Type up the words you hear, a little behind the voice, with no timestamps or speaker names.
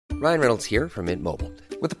Ryan Reynolds here from Mint Mobile.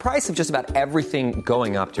 With the price of just about everything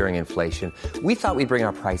going up during inflation, we thought we'd bring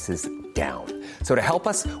our prices down. So to help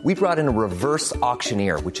us, we brought in a reverse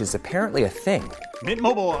auctioneer, which is apparently a thing. Mint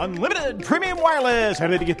Mobile Unlimited Premium Wireless. How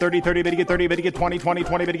to get 30, 30, bit to get 30, bit to get 20, 20,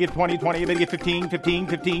 20, bit to get 20, 20, bit to get 15, 15,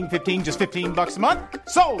 15, 15, just $15 a month?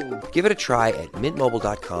 Sold! Give it a try at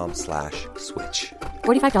mintmobile.com/switch.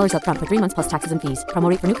 $45 up front for 3 months plus taxes and fees. Promo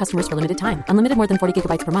rate for new customers for limited time. Unlimited more than 40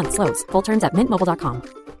 gigabytes per month. Slows full terms at mintmobile.com.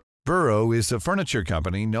 Burrow is a furniture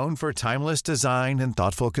company known for timeless design and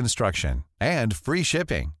thoughtful construction and free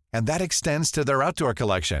shipping, and that extends to their outdoor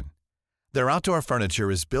collection. Their outdoor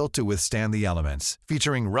furniture is built to withstand the elements,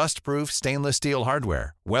 featuring rust-proof stainless steel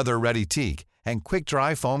hardware, weather-ready teak, and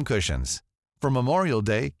quick-dry foam cushions. For Memorial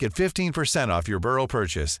Day, get 15% off your Burrow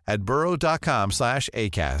purchase at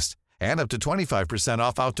burrow.com/acast, and up to 25%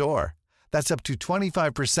 off outdoor. That's up to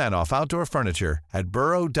 25% off outdoor furniture at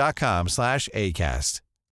burrow.com/acast.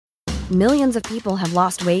 Millions of people have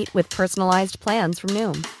lost weight with personalized plans from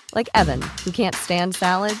Noom. Like Evan, who can't stand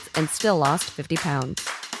salads and still lost 50 pounds.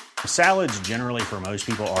 Salads generally for most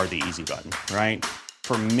people are the easy button, right?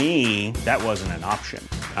 For me, that wasn't an option.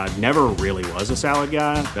 I never really was a salad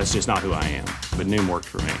guy. That's just not who I am. But Noom worked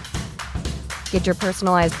for me. Get your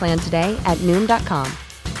personalized plan today at Noom.com.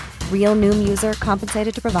 Real Noom user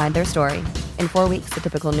compensated to provide their story. In 4 weeks, the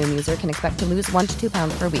typical Noom user can expect to lose 1 to 2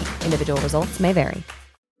 pounds per week. Individual results may vary.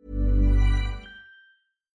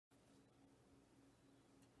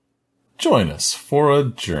 Join us for a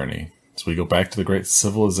journey as we go back to the great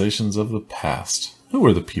civilizations of the past. Who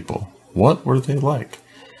were the people? What were they like?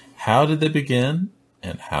 How did they begin?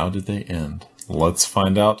 And how did they end? Let's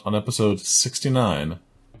find out on episode 69,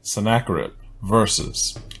 Sennacherib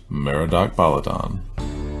versus Merodach-Baladan.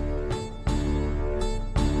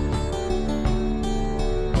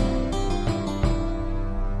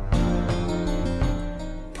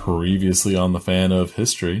 Previously on the Fan of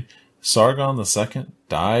History, Sargon II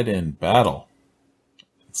died in battle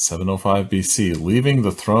in 705 BC, leaving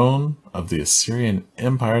the throne of the Assyrian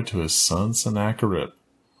Empire to his son Sennacherib.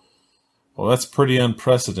 Well, that's pretty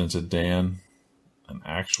unprecedented, Dan. An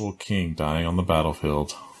actual king dying on the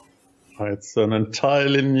battlefield. It's an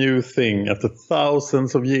entirely new thing after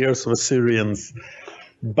thousands of years of Assyrians.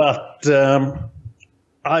 But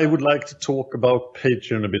I would like to talk about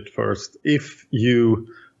Patreon a bit first. If you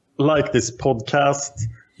like this podcast,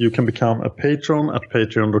 you can become a patron at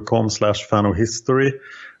patreon.com/fanofhistory.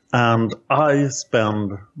 And I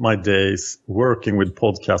spend my days working with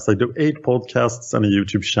podcasts. I do 8 podcasts and a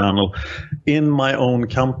YouTube channel in my own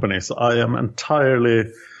company. So I am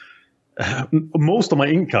entirely, most of my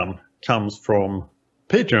income comes from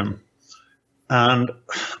Patreon. And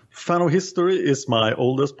Fan of History is my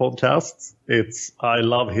oldest podcast. I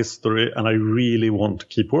love history and I really want to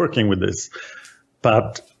keep working with this.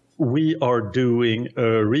 But we are doing a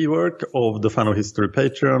rework of the Fan of History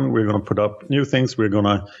Patreon. We're going to put up new things. We're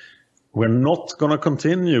not going to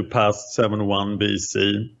continue past 701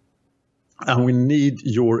 BC. And we need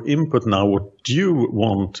your input now. What do you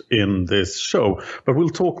want in this show? But we'll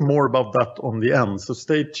talk more about that on the end. So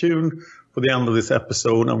stay tuned for the end of this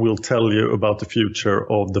episode and we'll tell you about the future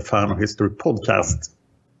of the Fan of History podcast.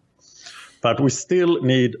 But we still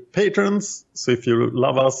need patrons. So if you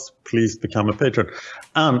love us, please become a patron.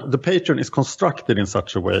 And the Patreon is constructed in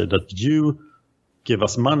such a way that you give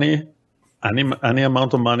us money, any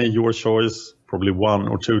amount of money, your choice, probably $1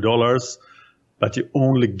 or $2. But you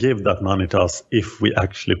only give that money to us if we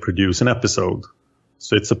actually produce an episode.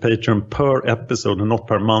 So it's a Patreon per episode and not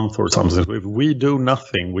per month or something. If we do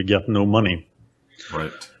nothing, we get no money.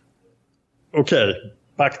 Right. Okay.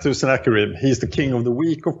 Back to Sennacherib. He's the king of the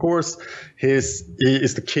week, of course. He is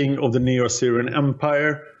the king of the Neo-Assyrian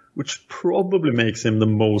Empire, which probably makes him the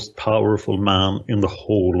most powerful man in the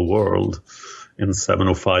whole world in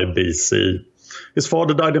 705 BC. His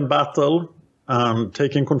father died in battle, and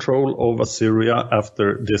taking control of Assyria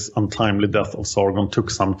after this untimely death of Sargon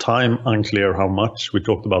took some time, unclear how much. We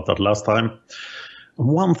talked about that last time.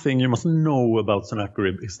 One thing you must know about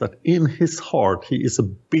Sennacherib is that in his heart, he is a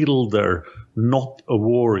builder, not a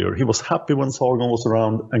warrior. He was happy when Sargon was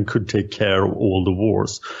around and could take care of all the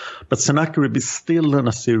wars. But Sennacherib is still an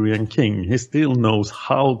Assyrian king. He still knows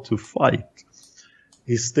how to fight.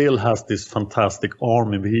 He still has this fantastic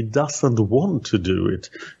army, but he doesn't want to do it.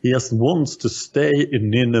 He just wants to stay in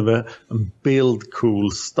Nineveh and build cool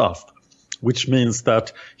stuff. Which means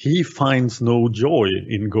that he finds no joy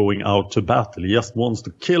in going out to battle. He just wants to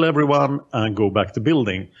kill everyone and go back to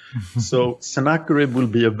building. So Sennacherib will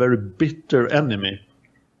be a very bitter enemy,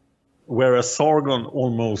 whereas Sargon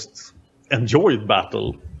almost enjoyed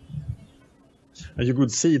battle. And you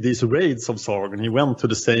could see these raids of Sargon. He went to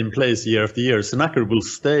the same place year after year. Sennacherib will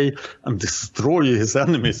stay and destroy his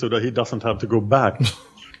enemy so that he doesn't have to go back.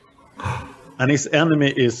 And his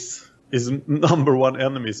enemy his number one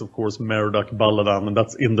enemy is, of course, Merodach-Baladan, and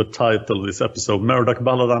that's in the title of this episode.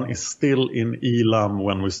 Merodach-Baladan is still in Elam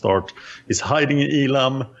when we start. He's hiding in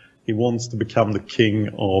Elam. He wants to become the king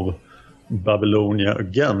of Babylonia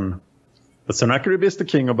again. But Sennacherib is the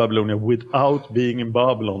king of Babylonia without being in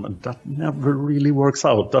Babylon, and that never really works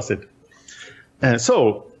out, does it?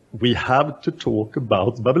 So we have to talk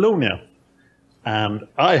about Babylonia. And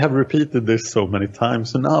I have repeated this so many times,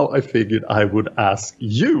 so now I figured I would ask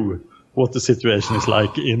you what the situation is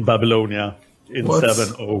like in Babylonia in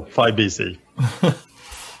 705 BC.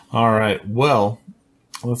 All right. Well,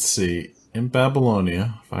 let's see. In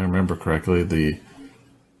Babylonia, if I remember correctly,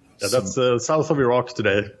 that's south of Iraq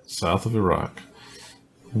today. South of Iraq.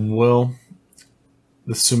 Well,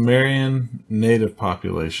 the Sumerian native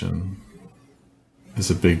population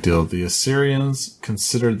is a big deal. The Assyrians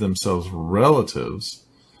considered themselves relatives,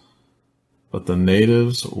 but the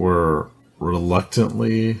natives were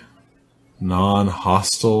reluctantly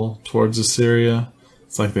non-hostile towards Assyria.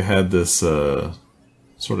 It's like they had this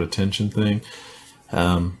sort of tension thing.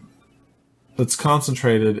 It's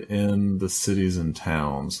concentrated in the cities and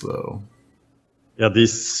towns, though. Yeah,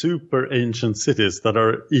 these super ancient cities that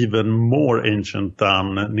are even more ancient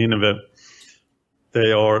than Nineveh. They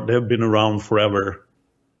have been around forever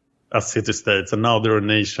as city-states, and now they're a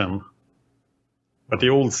nation. But the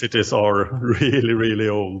old cities are really, really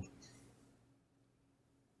old.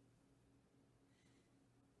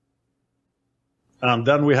 And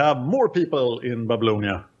then we have more people in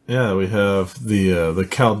Babylonia. Yeah, we have the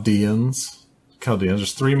Chaldeans.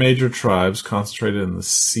 There's three major tribes concentrated in the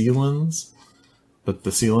Sealands, but the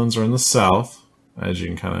Sealands are in the south. As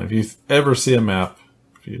you can if you ever see a map,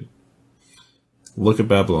 if you look at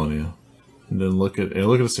Babylonia, and then look at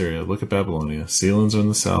Assyria, look at Babylonia. Sealands are in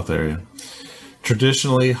the south area.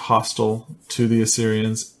 Traditionally hostile to the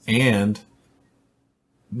Assyrians, and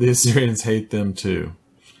the Assyrians hate them too.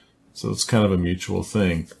 So it's kind of a mutual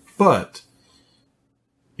thing. But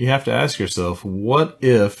you have to ask yourself, what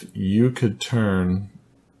if you could turn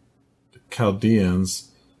the Chaldeans,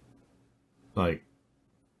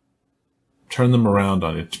 turn them around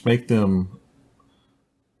on you, to make them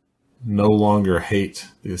no longer hate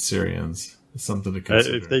the Assyrians? It's something to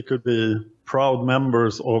consider. If they could be proud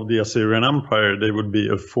members of the Assyrian Empire, they would be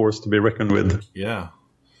a force to be reckoned with. Yeah,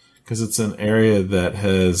 because it's an area that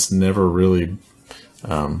has never really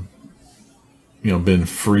been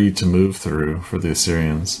free to move through for the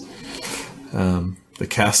Assyrians. The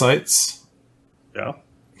Kassites. Yeah.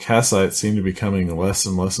 Kassites seem to be becoming less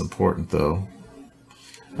and less important, though.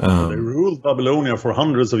 They ruled Babylonia for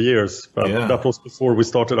hundreds of years, but that was before we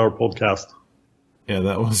started our podcast. Yeah,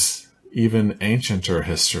 that was even ancienter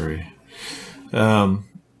history.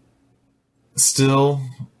 Still,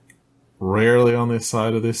 rarely on the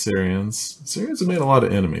side of the Assyrians. Assyrians have made a lot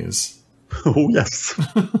of enemies. Oh, yes.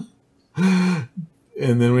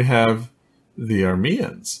 And then we have the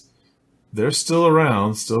Armenians. They're still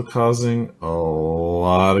around, still causing a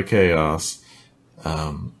lot of chaos.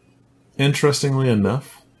 Interestingly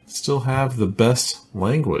enough, still have the best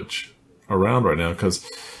language around right now, because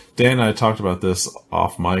Dan and I talked about this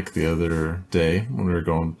off mic the other day when we were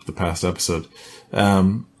going the past episode.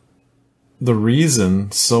 The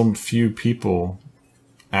reason so few people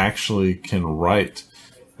actually can write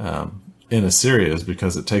in Assyria is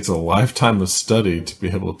because it takes a lifetime of study to be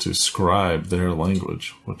able to scribe their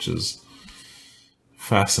language, which is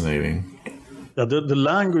fascinating. Yeah, the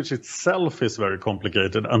language itself is very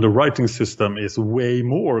complicated, and the writing system is way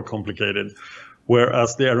more complicated.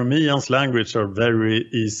 Whereas the Arameans' language are very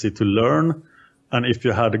easy to learn, and if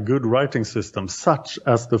you had a good writing system, such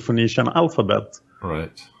as the Phoenician alphabet,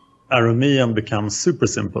 right, Aramean becomes super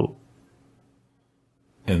simple.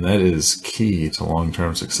 And that is key to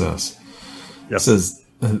long-term success. Yes. It says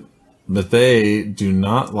that they do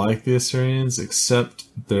not like the Assyrians, except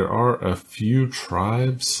there are a few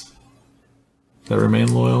tribes that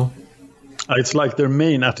remain loyal. It's like their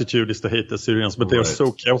main attitude is to hate the Assyrians, but they are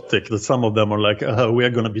so chaotic that some of them are like, we are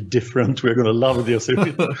going to be different. We're going to love the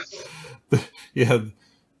Assyrians. Yeah.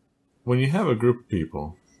 When you have a group of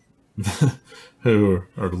people who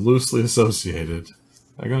are loosely associated,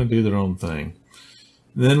 they're going to do their own thing.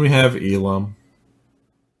 Then we have Elam.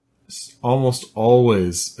 It's almost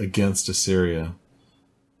always against Assyria.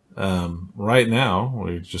 Right now,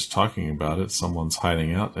 we're just talking about it. Someone's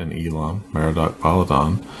hiding out in Elam,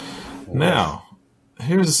 Merodach-Baladan. Now,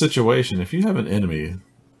 here's a situation. If you have an enemy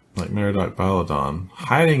like Merodach-Baladan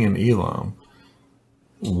hiding in Elam,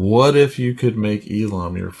 What if you could make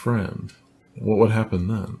Elam your friend? What would happen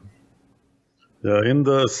then? Yeah, in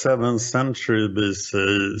the 7th century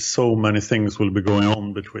BC, so many things will be going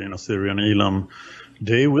on between Assyria and Elam.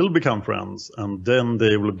 They will become friends, and then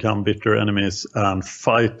they will become bitter enemies and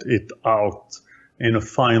fight it out in a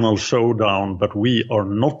final showdown. But we are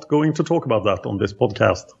not going to talk about that on this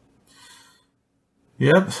podcast.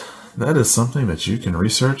 Yep, that is something that you can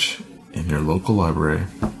research in your local library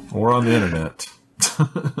or on the internet.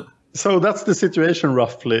 So that's the situation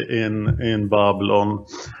roughly in Babylon.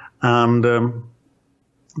 And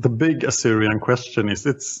the big Assyrian question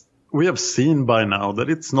is, we have seen by now that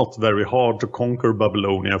it's not very hard to conquer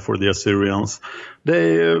Babylonia for the Assyrians.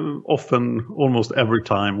 They often, almost every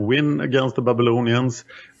time, win against the Babylonians,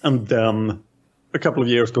 and then a couple of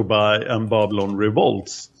years go by and Babylon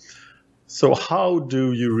revolts. So how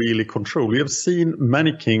do you really control? We have seen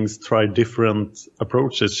many kings try different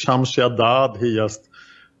approaches. Shamshi-Adad, he just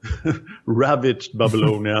ravaged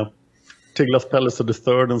Babylonia. Tiglath-Pileser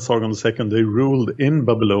III and Sargon II, they ruled in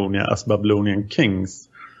Babylonia as Babylonian kings.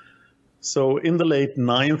 So in the late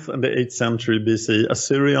 9th and the 8th century BC,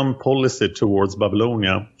 Assyrian policy towards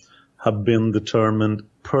Babylonia have been determined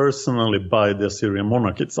personally by the Assyrian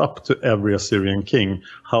monarch. It's up to every Assyrian king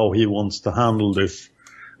how he wants to handle this.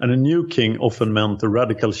 And a new king often meant a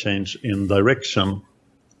radical change in direction.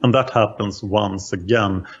 And that happens once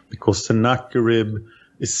again because Sennacherib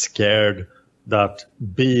is scared that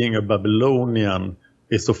being a Babylonian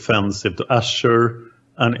is offensive to Ashur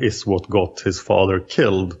and is what got his father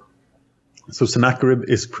killed. So Sennacherib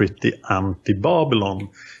is pretty anti-Babylon.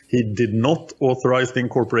 He did not authorize the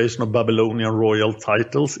incorporation of Babylonian royal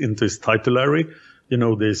titles into his titulary. You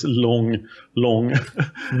know, this long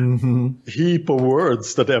heap of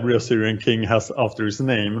words that every Assyrian king has after his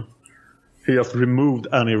name. He has removed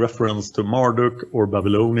any reference to Marduk or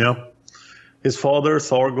Babylonia. His father,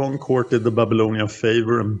 Sargon, courted the Babylonian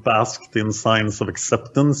favor and basked in signs of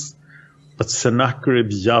acceptance. But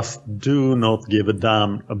Sennacherib just do not give a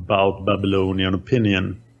damn about Babylonian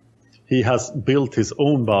opinion. He has built his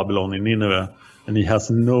own Babylon in Nineveh, and he has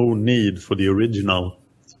no need for the original.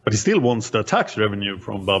 But he still wants the tax revenue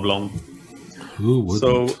from Babylon. Who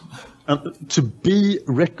wouldn't? So, and to be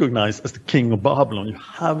recognized as the king of Babylon, you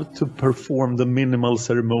have to perform the minimal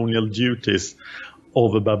ceremonial duties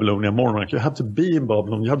of a Babylonian monarch. You have to be in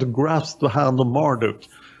Babylon. You have to grasp the hand of Marduk.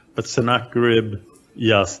 But Sennacherib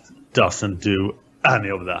just doesn't do any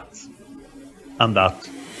of that. And that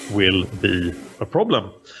will be a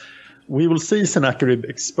problem. We will see Sennacherib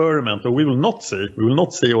experiment, or we will not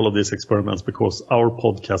see all of these experiments because our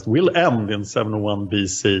podcast will end in 701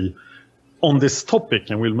 BC on this topic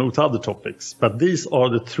and we'll move to other topics. But these are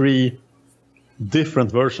the 3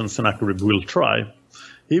 different versions Sennacherib will try.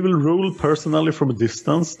 He will rule personally from a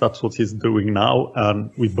distance. That's what he's doing now,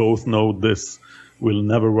 and we both know this will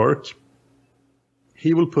never work.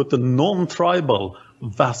 He will put a non-tribal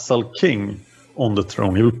vassal king on the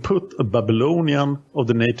throne. He will put a Babylonian of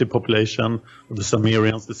the native population, of the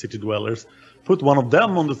Sumerians, the city dwellers, put one of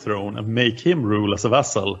them on the throne and make him rule as a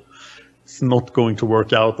vassal. It's not going to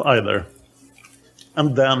work out either.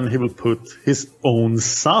 And then he will put his own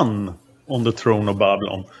son on the throne of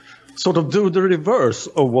Babylon. Sort of do the reverse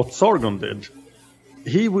of what Sargon did.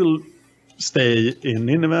 He will stay in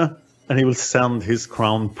Nineveh and he will send his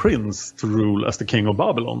crown prince to rule as the king of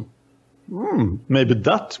Babylon. Maybe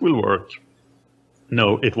that will work.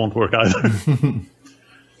 No, it won't work either.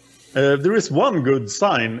 There is one good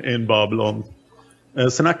sign in Babylon.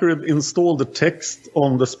 Sennacherib installed the text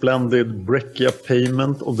on the splendid breccia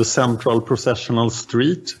pavement of the central processional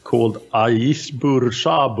street called Aishbur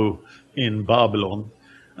Shabu in Babylon.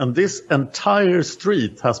 And this entire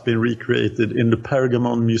street has been recreated in the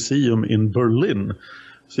Pergamon Museum in Berlin.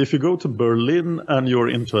 So if you go to Berlin and you're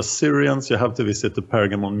into Assyrians, you have to visit the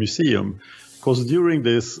Pergamon Museum. Because during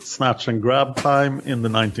this snatch and grab time in the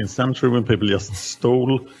 19th century, when people just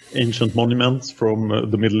stole ancient monuments from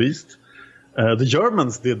the Middle East, the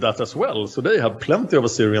Germans did that as well. So they have plenty of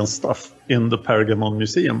Assyrian stuff in the Pergamon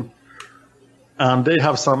Museum. And they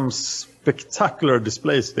have some spectacular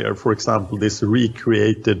displays there. For example, this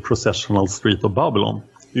recreated processional street of Babylon.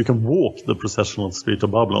 You can walk the processional street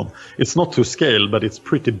of Babylon. It's not to scale, but it's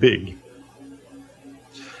pretty big.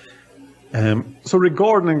 So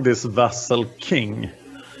regarding this vassal king,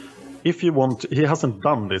 if you want, he hasn't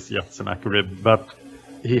done this yet, Sennacherib, but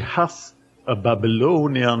he has a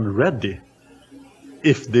Babylonian ready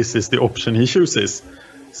if this is the option he chooses.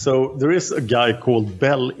 So there is a guy called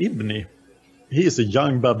Bel Ibni. He is a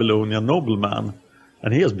young Babylonian nobleman,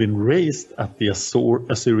 And he has been raised at the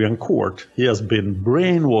Assyrian court. He has been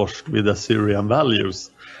brainwashed with Assyrian values.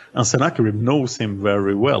 And Sennacherib knows him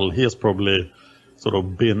very well. He has probably sort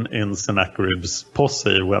of been in Sennacherib's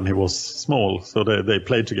posse when he was small. So they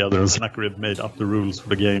played together, and Sennacherib made up the rules for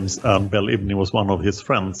the games, and Bel-Ibni was one of his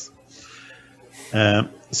friends.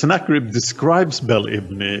 Sennacherib describes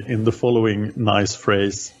Bel-Ibni in the following nice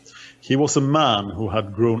phrase: "He was a man who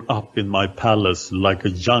had grown up in my palace like a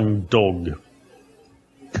young dog."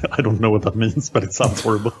 I don't know what that means, but it sounds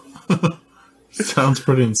horrible. Sounds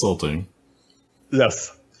pretty insulting.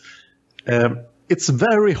 Yes. It's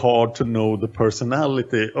very hard to know the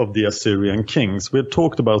personality of the Assyrian kings. We've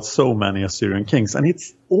talked about so many Assyrian kings, and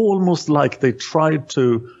it's almost like they tried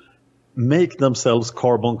to make themselves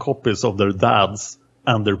carbon copies of their dads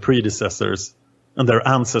and their predecessors and their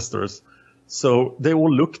ancestors. So they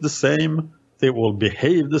all look the same, they all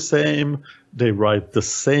behave the same, they write the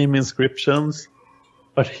same inscriptions.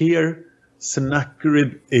 But here,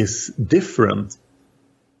 Sennacherib is different.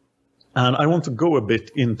 And I want to go a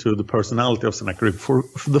bit into the personality of Sennacherib for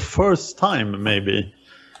the first time, maybe.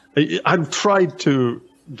 I've tried to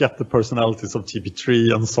get the personalities of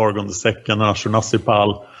TP3 and Sargon II and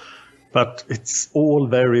Ashurnasirpal, but it's all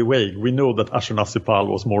very vague. We know that Ashurnasirpal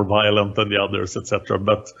was more violent than the others, etc.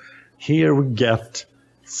 But here we get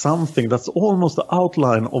something that's almost the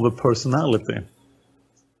outline of a personality.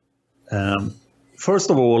 First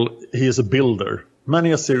of all, he is a builder.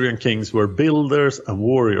 Many Assyrian kings were builders and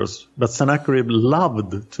warriors, but Sennacherib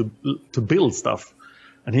loved to build stuff,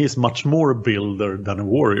 and he is much more a builder than a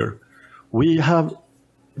warrior. We have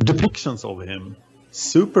depictions of him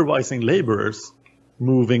supervising laborers,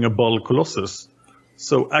 moving a bull colossus.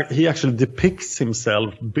 So he actually depicts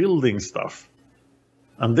himself building stuff,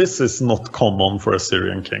 and this is not common for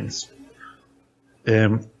Assyrian kings.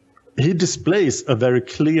 He displays a very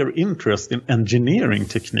clear interest in engineering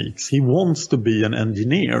techniques. He wants to be an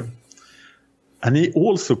engineer. And he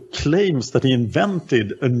also claims that he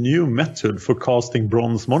invented a new method for casting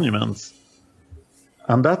bronze monuments.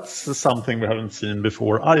 And that's something we haven't seen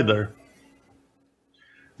before either.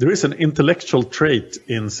 There is an intellectual trait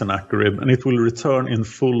in Sennacherib, and it will return in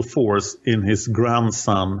full force in his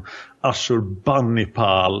grandson,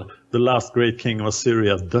 Ashurbanipal, the last great king of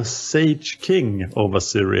Assyria, the sage king of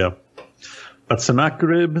Assyria. But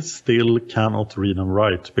Sennacherib still cannot read and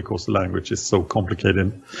write because the language is so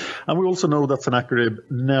complicated. And we also know that Sennacherib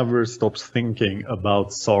never stops thinking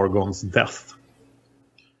about Sargon's death.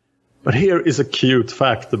 But here is a cute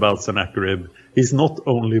fact about Sennacherib. He's not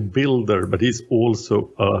only a builder, but he's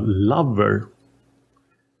also a lover.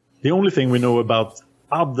 The only thing we know about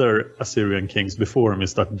other Assyrian kings before him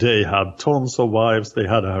is that they had tons of wives, they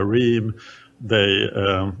had a harem, they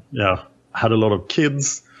had a lot of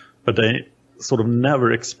kids, but they sort of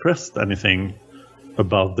never expressed anything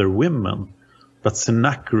about their women. But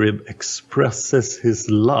Sennacherib expresses his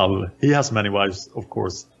love. He has many wives, of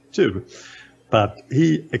course, too. But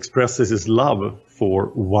he expresses his love for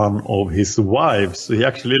one of his wives. So he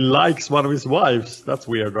actually likes one of his wives. That's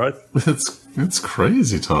weird, right? It's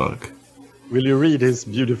crazy talk. Will you read his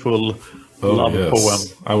beautiful love poem?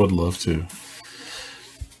 I would love to.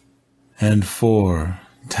 And for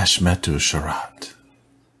Tashmetu Sharat,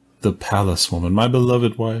 the palace woman, my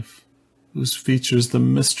beloved wife, whose features the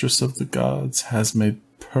mistress of the gods has made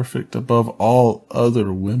perfect above all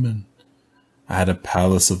other women, I had a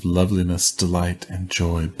palace of loveliness, delight, and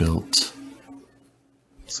joy built.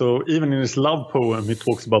 So even in his love poem, he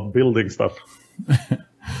talks about building stuff.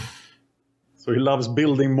 So he loves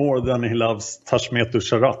building more than he loves Tashmetu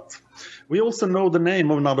Sharat. We also know the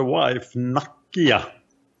name of another wife, Nakia.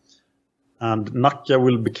 And Nakia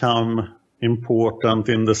will become important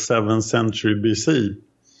in the 7th century BC.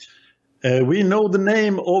 We know the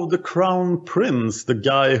name of the crown prince, the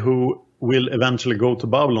guy who will eventually go to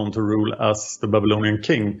Babylon to rule as the Babylonian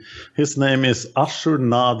king. His name is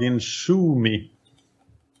Ashur-nadin-shumi.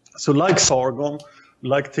 So like Sargon,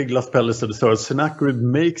 like Tiglath-Pileser III, Sennacherib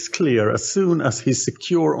makes clear, as soon as he's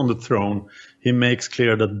secure on the throne, he makes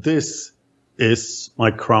clear that this is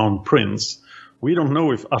my crown prince. We don't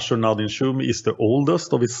know if Ashur-nadin-shumi is the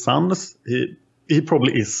oldest of his sons. He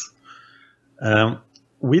probably is.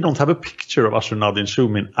 We don't have a picture of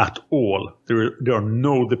Ashur-nadin-shumi at all. There are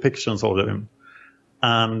no depictions of him.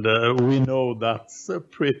 And we know that's a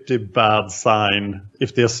pretty bad sign.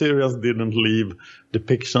 If the Assyrians didn't leave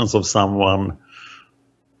depictions of someone,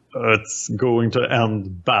 it's going to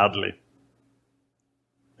end badly.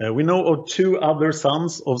 We know of 2 other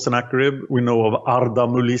sons of Sennacherib. We know of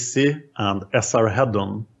Ardamulissi and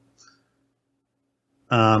Esarhaddon.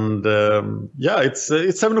 And it's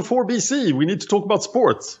 704 BC. We need to talk about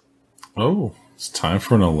sports. Oh, It's time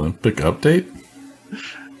for an Olympic update?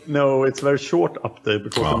 No, it's a very short update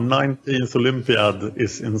because the 19th Olympiad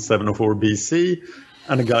is in 704 BC,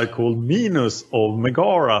 and a guy called Minos of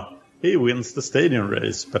Megara, he wins the stadium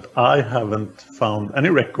race, but I haven't found any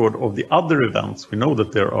record of the other events. We know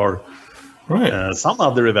that there are some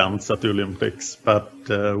other events at the Olympics, but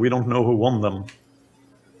we don't know who won them.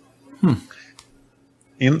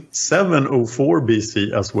 In 704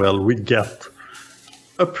 BC as well, we get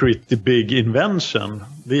a pretty big invention.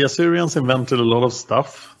 The Assyrians invented a lot of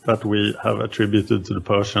stuff that we have attributed to the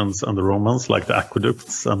Persians and the Romans, like the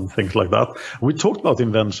aqueducts and things like that. We talked about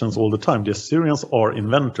inventions all the time. The Assyrians are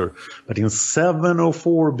inventor. But in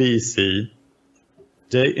 704 BC,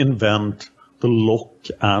 they invent the lock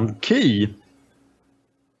and key.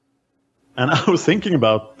 And I was thinking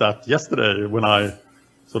about that yesterday when I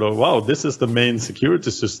this is the main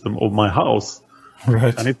security system of my house.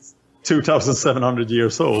 Right. And it's 2,700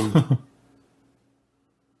 years old.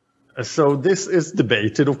 So this is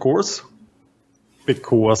debated, of course,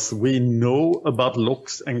 because we know about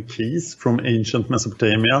locks and keys from ancient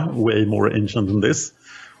Mesopotamia, way more ancient than this.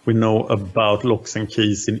 We know about locks and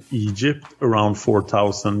keys in Egypt around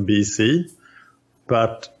 4000 BC.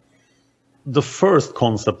 But the first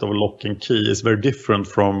concept of a lock and key is very different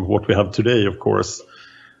from what we have today, of course.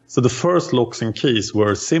 So the first locks and keys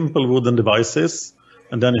were simple wooden devices,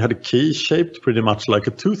 and then you had a key shaped pretty much like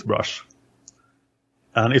a toothbrush.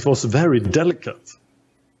 And it was very delicate.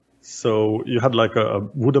 So you had like a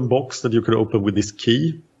wooden box that you could open with this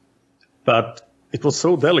key, but it was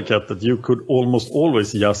so delicate that you could almost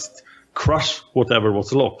always just crush whatever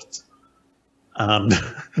was locked and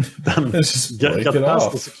then get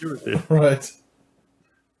past the security. Right.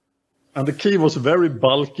 And the key was very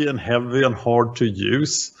bulky and heavy and hard to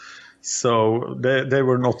use. So they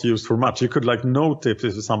were not used for much. You could notice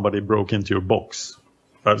if somebody broke into your box.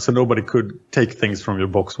 So nobody could take things from your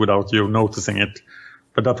box without you noticing it.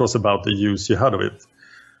 But that was about the use you had of it.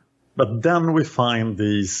 But then we find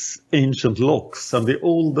these ancient locks. And the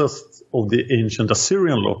oldest of the ancient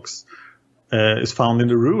Assyrian locks is found in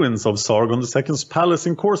the ruins of Sargon II's palace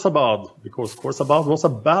in Khorsabad. Because Khorsabad was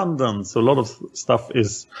abandoned. So a lot of stuff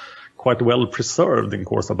is quite well preserved in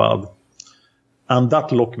Khorsabad. And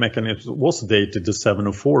that lock mechanism was dated to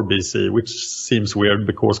 704 BC, which seems weird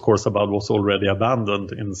because Khorsabad was already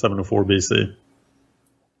abandoned in 704 BC.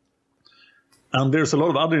 And there's a lot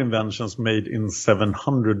of other inventions made in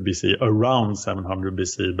 700 BC, around 700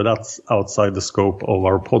 BC, but that's outside the scope of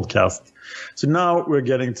our podcast. So now we're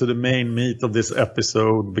getting to the main meat of this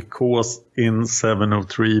episode, because in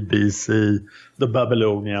 703 BC, the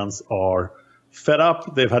Babylonians are fed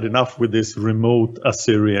up. They've had enough with this remote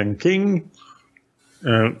Assyrian king. He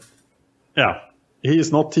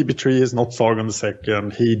is not TB3, he is not Sargon II.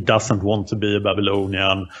 He doesn't want to be a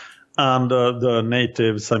Babylonian. And the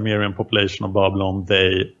native Cimmerian population of Babylon,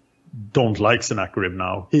 they don't like Sennacherib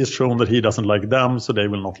now. He has shown that he doesn't like them, so they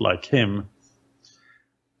will not like him.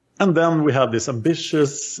 And then we have this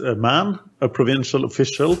ambitious man, a provincial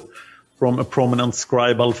official from a prominent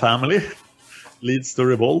scribal family, leads the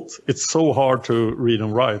revolt. It's so hard to read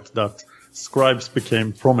and write that scribes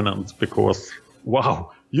became prominent because,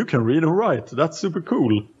 wow, you can read and write. That's super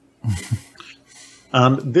cool.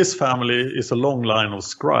 And this family is a long line of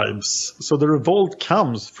scribes. So the revolt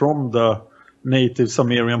comes from the native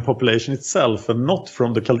Cimmerian population itself and not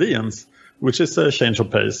from the Chaldeans, which is a change of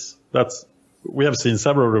pace. We have seen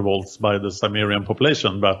several revolts by the Cimmerian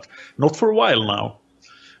population, but not for a while now.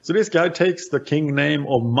 So this guy takes the king name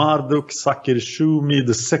of Marduk-Sakir-Shumi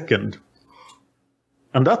II.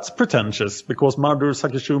 And that's pretentious, because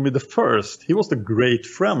Marduk-Sakir-Shumi I, he was the great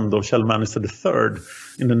friend of Shalmaneser III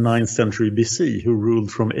in the 9th century BC, who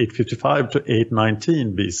ruled from 855 to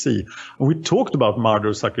 819 BC. And we talked about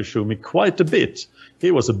Marduk-Sakir-Shumi quite a bit.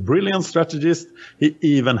 He was a brilliant strategist. He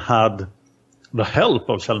even had the help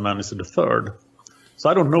of Shalmaneser III. So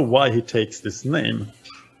I don't know why he takes this name.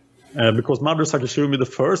 Because Marduk-Sakir-Shumi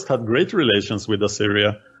I had great relations with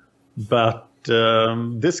Assyria. But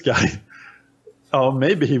this guy...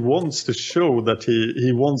 maybe he wants to show that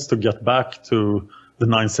he wants to get back to the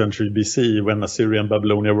 9th century BC when Assyria and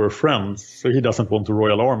Babylonia were friends. So he doesn't want the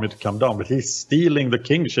royal army to come down, but he's stealing the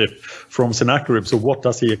kingship from Sennacherib. So what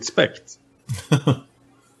does he expect?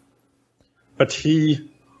 But he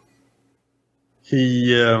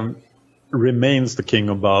remains the king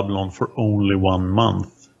of Babylon for only 1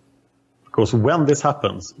 month. Because when this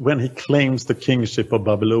happens, when he claims the kingship of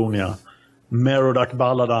Babylonia,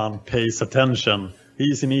 Merodach-Baladan pays attention.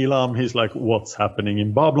 He's in Elam. He's like, what's happening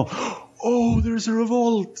in Babylon? Oh, there's a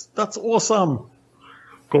revolt. That's awesome.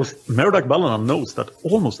 Because Merodach-Baladan knows that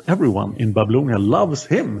almost everyone in Babylonia loves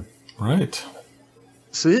him. Right.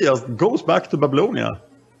 So he just goes back to Babylonia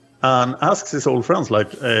and asks his old friends,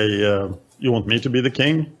 like, hey, you want me to be the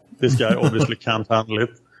king? This guy obviously can't handle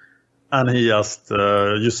it. And he just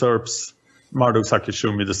usurps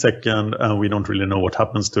Marduk-Sakashumi II, and we don't really know what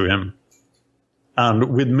happens to him.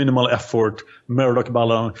 And with minimal effort,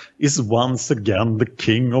 Merodach-Baladan is once again the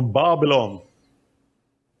king of Babylon.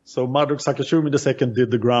 So Marduk-Sakashumi II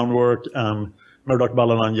did the groundwork, and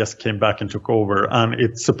Merodach-Baladan just came back and took over. And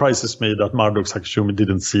it surprises me that Marduk-Sakashumi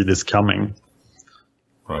didn't see this coming.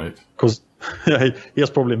 Right. Because he has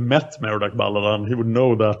probably met Merodach-Baladan. He would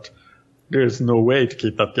know that there's no way to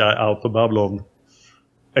keep that guy out of Babylon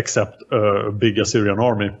except a big Assyrian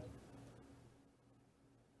army.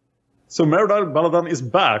 So Merodach-Baladan is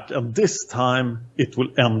back, and this time it will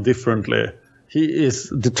end differently. He is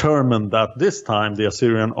determined that this time the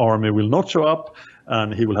Assyrian army will not show up,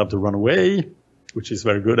 and he will have to run away, which he's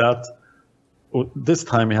very good at. This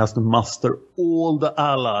time he has to muster all the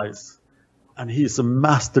allies, and he's a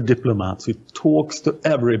master diplomat, so he talks to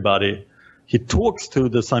everybody. He talks to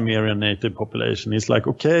the Cimmerian native population. He's like,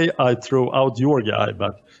 okay, I throw out your guy,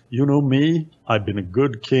 but you know me, I've been a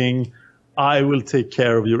good king. I will take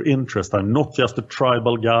care of your interest. I'm not just a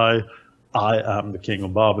tribal guy. I am the king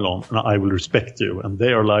of Babylon, and I will respect you. And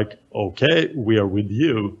they are like, okay, we are with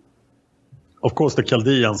you. Of course, the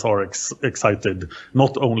Chaldeans are excited.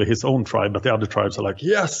 Not only his own tribe, but the other tribes are like,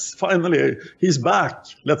 yes, finally, he's back.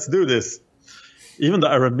 Let's do this. Even the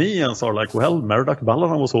Arameans are like, well,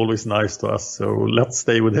 Merodach-Baladan was always nice to us, so let's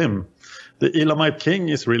stay with him. The Elamite king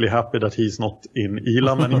is really happy that he's not in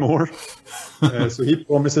Elam anymore. So he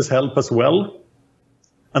promises help as well.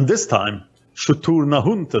 And this time,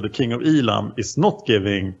 Shutur-Nahunte, the king of Elam, is not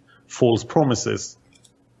giving false promises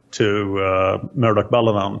to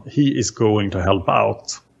Merodach-Baladan. He is going to help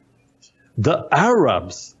out. The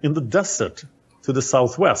Arabs in the desert to the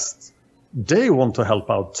southwest, they want to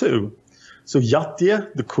help out too. So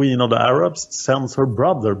Yatye, the queen of the Arabs, sends her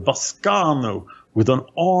brother Baskano with an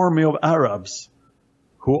army of Arabs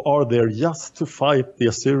who are there just to fight the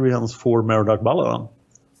Assyrians for Merodach-Baladan.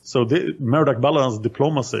 So Merodach-Baladan's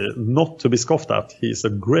diplomacy, not to be scoffed at. He's a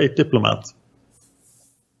great diplomat.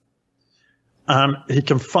 And he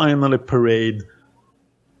can finally parade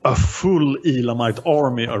a full Elamite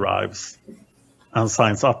army arrives and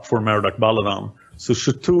signs up for Merodach-Baladan. So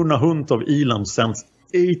Shutur-Nahunte of Elam sends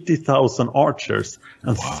 80,000 archers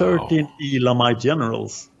and 13 Elamite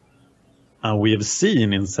generals. And we have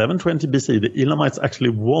seen in 720 BC, the Elamites actually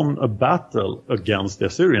won a battle against the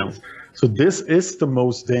Assyrians. So this is the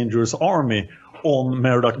most dangerous army on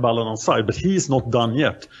Merodach-Baladan's side, but he's not done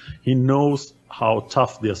yet. He knows how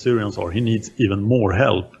tough the Assyrians are. He needs even more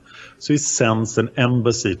help. So he sends an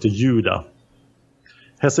embassy to Judah.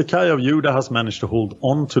 Hezekiah of Judah has managed to hold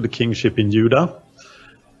on to the kingship in Judah,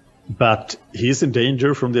 but he's in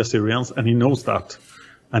danger from the Assyrians, and he knows that.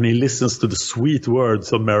 And he listens to the sweet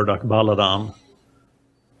words of Merodach-Baladan.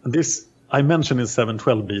 And this, I mentioned in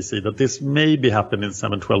 712 BC that this maybe happened in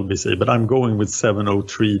 712 BC, but I'm going with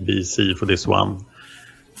 703 BC for this one.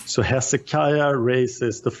 So Hezekiah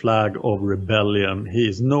raises the flag of rebellion. He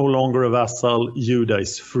is no longer a vassal. Judah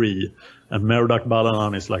is free. And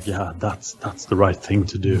Merodach-Baladan is like, yeah, that's the right thing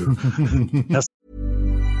to do.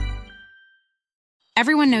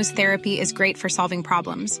 Everyone knows therapy is great for solving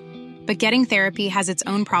problems. But getting therapy has its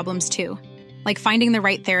own problems too, like finding the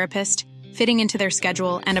right therapist, fitting into their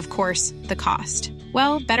schedule, and of course, the cost.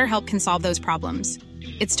 Well, BetterHelp can solve those problems.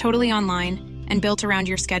 It's totally online and built around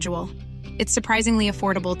your schedule. It's surprisingly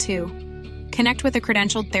affordable too. Connect with a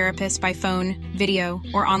credentialed therapist by phone, video,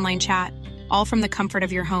 or online chat, all from the comfort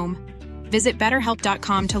of your home. Visit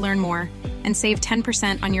BetterHelp.com to learn more and save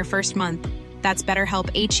 10% on your first month. That's BetterHelp,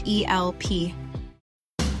 H-E-L-P.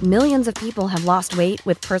 Millions of people have lost weight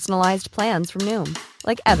with personalized plans from Noom.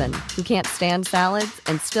 Like Evan, who can't stand salads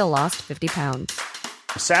and still lost 50 pounds.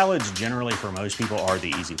 Salads generally for most people are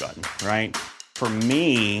the easy button, right? For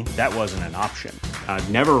me, that wasn't an option. I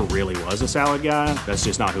never really was a salad guy. That's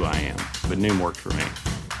just not who I am. But Noom worked for me.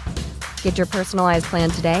 Get your personalized plan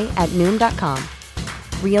today at Noom.com.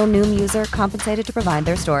 Real Noom user compensated to provide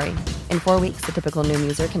their story. In 4 weeks, the typical Noom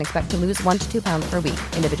user can expect to lose 1 to 2 pounds per week.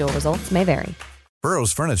 Individual results may vary.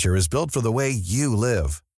 Burrow's furniture is built for the way you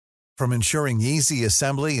live. From ensuring easy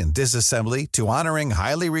assembly and disassembly to honoring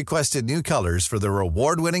highly requested new colors for their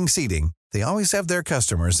award-winning seating, they always have their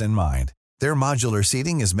customers in mind. Their modular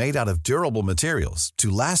seating is made out of durable materials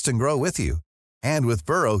to last and grow with you. And with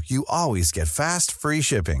Burrow, you always get fast, free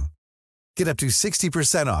shipping. Get up to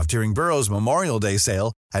 60% off during Burrow's Memorial Day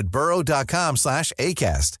sale at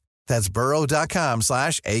burrow.com/ACAST. That's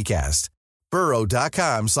burrow.com/ACAST.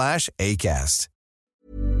 burrow.com/ACAST.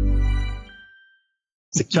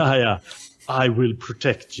 Hezekiah, I will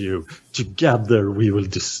protect you. Together we will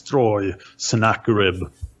destroy Sennacherib.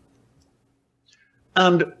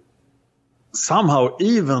 And somehow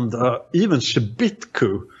even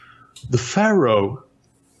Shebitku, the pharaoh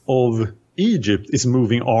of Egypt, is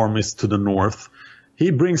moving armies to the north.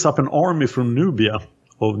 He brings up an army from Nubia,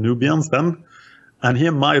 of Nubians then, and he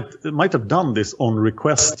might have done this on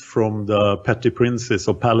request from the petty princes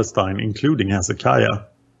of Palestine, including Hezekiah.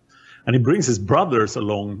 And he brings his brothers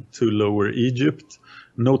along to Lower Egypt,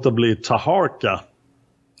 notably Taharka,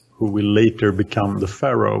 who will later become the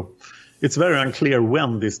pharaoh. It's very unclear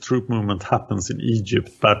when this troop movement happens in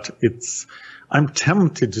Egypt, but I'm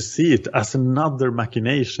tempted to see it as another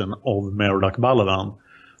machination of Merodach-Baladan.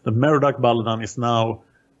 The Merodach-Baladan is now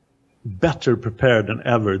better prepared than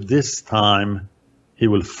ever. This time he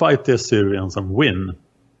will fight the Assyrians and win.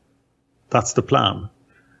 That's the plan.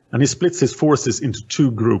 And he splits his forces into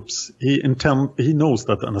two groups. He knows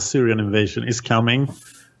that an Assyrian invasion is coming.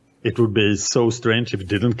 It would be so strange if it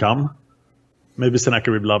didn't come. Maybe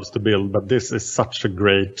Sennacherib loves to build, but this is such a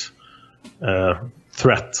great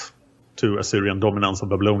threat to Assyrian dominance of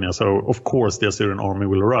Babylonia. So, of course, the Assyrian army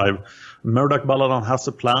will arrive. Merodach-Baladan has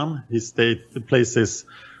a plan. He places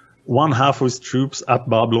one half of his troops at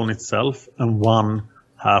Babylon itself and one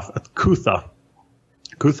half at Cutha.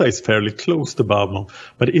 Cutha is fairly close to Babylon,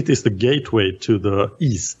 but it is the gateway to the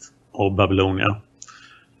east of Babylonia.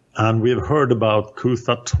 And we've heard about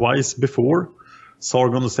Cutha twice before.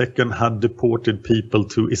 Sargon II had deported people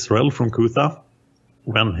to Israel from Cutha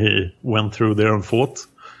when he went through there and fought.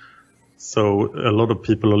 So a lot of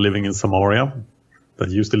people are living in Samaria that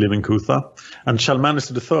used to live in Cutha. And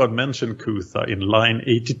Shalmaneser III mentioned Cutha in line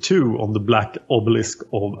 82 on the black obelisk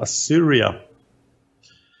of Assyria.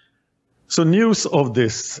 So news of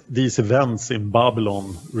these events in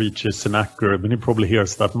Babylon reaches Sennacherib, and he probably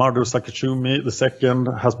hears that Marduk-Sakachumi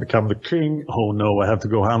II has become the king. Oh no, I have to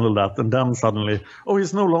go handle that. And then suddenly, oh,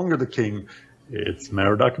 he's no longer the king. It's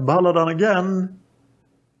Merodach-Baladan again.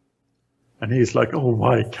 And he's like, oh,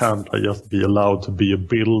 why can't I just be allowed to be a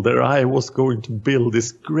builder? I was going to build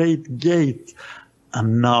this great gate,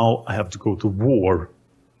 and now I have to go to war.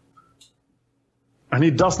 And he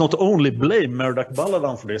does not only blame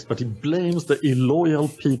Merodach-Baladan for this, but he blames the illoyal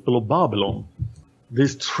people of Babylon.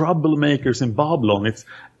 These troublemakers in Babylon,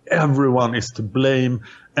 everyone is to blame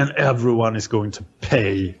and everyone is going to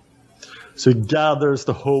pay. So he gathers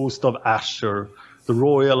the host of Ashur, the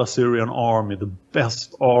royal Assyrian army, the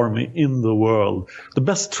best army in the world, the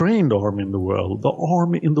best trained army in the world, the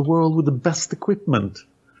army in the world with the best equipment.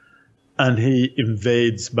 And he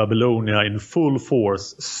invades Babylonia in full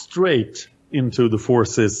force, straight into the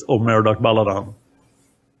forces of Merodach-Baladan.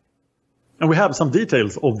 And we have some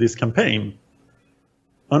details of this campaign.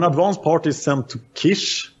 An advance party is sent to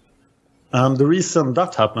Kish, and the reason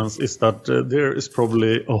that happens is that there is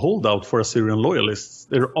probably a holdout for Assyrian loyalists.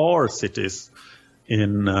 There are cities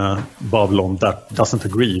in Babylon that doesn't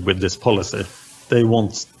agree with this policy. They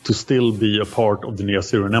want to still be a part of the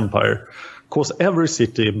Neo-Assyrian Empire. Of course, every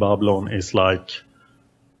city in Babylon is like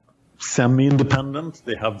semi-independent.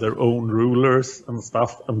 They have their own rulers and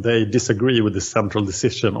stuff, and they disagree with the central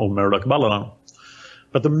decision of Merodach-Baladan.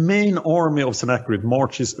 But the main army of Sennacherib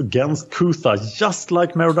marches against Cutha, just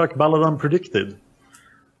like Merodach-Baladan predicted.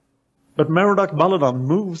 But Merodach-Baladan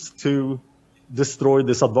moves to destroy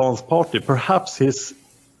this advance party. Perhaps his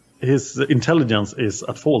intelligence is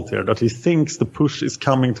at fault here, that he thinks the push is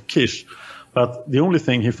coming to Kish. But the only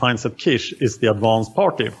thing he finds at Kish is the advance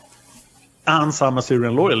party and some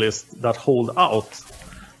Assyrian loyalists that hold out.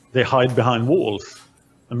 They hide behind walls.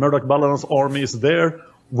 And Merodach-Baladan's army is there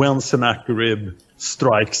when Sennacherib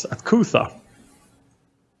strikes at Cutha.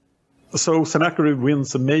 So Sennacherib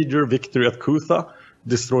wins a major victory at Cutha,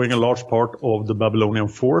 destroying a large part of the Babylonian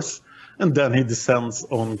force. And then he descends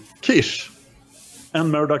on Kish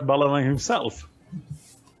and Merodach-Baladan himself.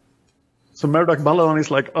 So Merodach-Baladan is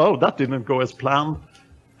like, oh, that didn't go as planned.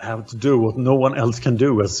 I have to do what no one else can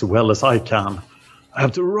do as well as I can. I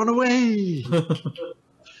have to run away. And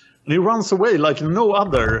he runs away like no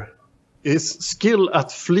other. His skill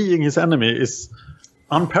at fleeing his enemy is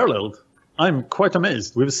unparalleled. I'm quite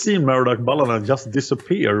amazed. We've seen Merodach-Baladan just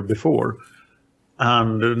disappear before,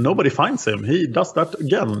 and nobody finds him. He does that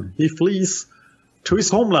again. He flees to his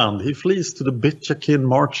homeland. He flees to the Bitchakin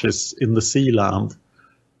marches in the sea land.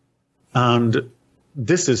 And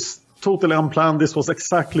this is totally unplanned. This was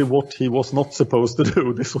exactly what he was not supposed to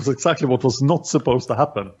do. This was exactly what was not supposed to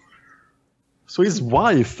happen. So his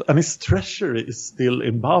wife and his treasury is still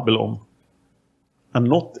in Babylon and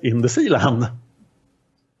not in the sea land.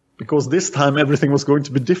 Because this time everything was going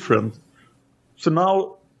to be different. So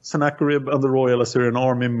now Sennacherib and the royal Assyrian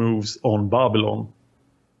army moves on Babylon.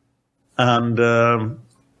 And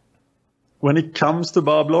when it comes to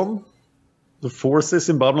Babylon, the forces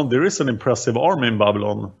in Babylon, there is an impressive army in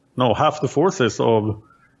Babylon. No, half the forces of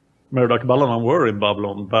Merodach-Baladan were in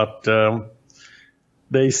Babylon, but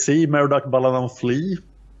they see Merodach-Baladan flee,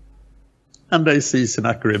 and they see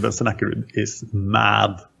Sennacherib, and Sennacherib is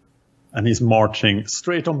mad. And he's marching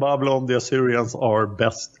straight on Babylon. The Assyrians are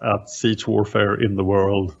best at siege warfare in the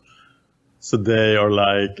world. So they are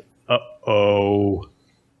like, uh-oh.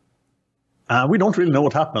 And we don't really know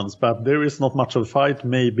what happens, but there is not much of a fight.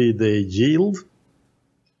 Maybe they yield.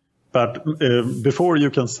 But before you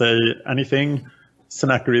can say anything,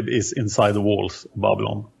 Sennacherib is inside the walls of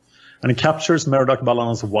Babylon. And he captures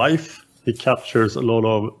Merodach-Baladan's wife. He captures a lot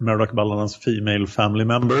of Merodach-Baladan's female family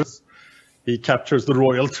members. He captures the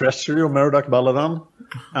royal treasury of Merodach-Baladan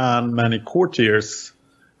and many courtiers.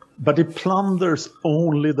 But he plunders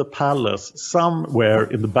only the palace. Somewhere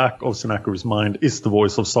in the back of Sennacherib's mind is the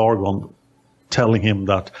voice of Sargon telling him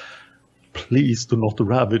that, please do not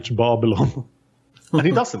ravage Babylon. And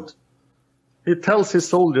he doesn't. He tells his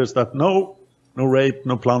soldiers that no rape,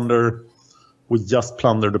 no plunder, we just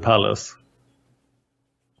plunder the palace.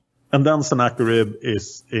 And then Sennacherib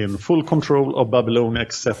is in full control of Babylonia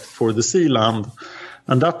except for the sea land.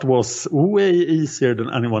 And that was way easier than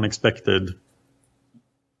anyone expected.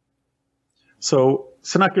 So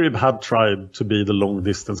Sennacherib had tried to be the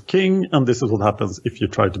long-distance king, and this is what happens if you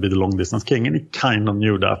try to be the long-distance king. And he kind of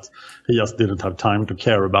knew that. He just didn't have time to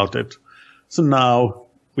care about it. So now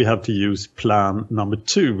we have to use plan number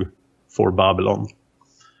 2 for Babylon.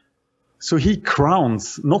 So he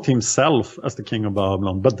crowns not himself as the king of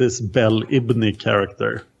Babylon, but this Bel-Ibni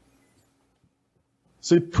character.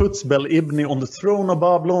 So he puts Bel-Ibni on the throne of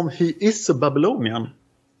Babylon. He is a Babylonian.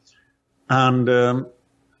 And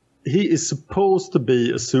he is supposed to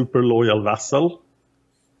be a super loyal vassal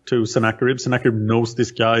to Sennacherib. Sennacherib knows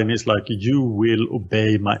this guy and he's like, you will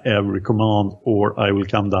obey my every command or I will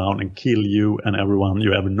come down and kill you and everyone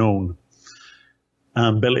you ever known.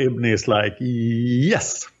 And Bel-Ibni is like,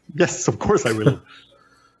 yes, of course I will.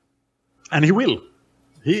 And he will.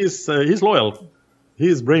 He's loyal. He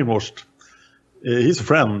is brainwashed. He's a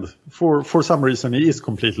friend. For some reason, he is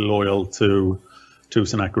completely loyal to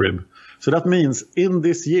Sennacherib. So that means in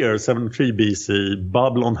this year, 73 BC,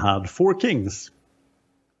 Babylon had 4 kings.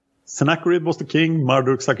 Sennacherib was the king,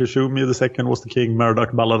 Marduk-Sakashumi II was the king,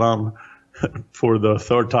 Merodach-Baladan for the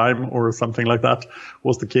 3rd time or something like that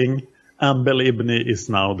was the king, and Bel-Ibni is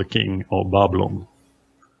now the king of Babylon.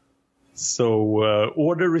 So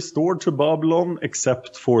order restored to Babylon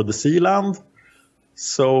except for the sea land.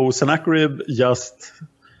 So Sennacherib just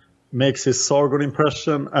makes his Sargon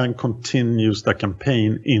impression and continues the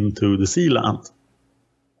campaign into the sea land.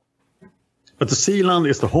 But the sea land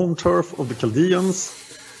is the home turf of the Chaldeans,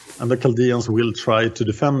 and the Chaldeans will try to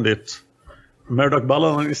defend it.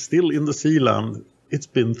 Merodach-Baladan is still in the sea land. It's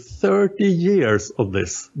been 30 years of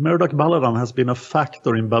this. Merodach-Baladan has been a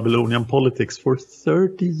factor in Babylonian politics for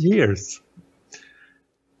 30 years.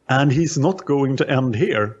 And he's not going to end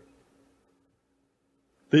here.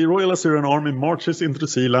 The Royal Assyrian army marches into the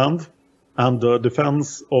sea land, and the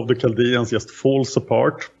defense of the Chaldeans just falls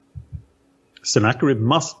apart. Sennacherib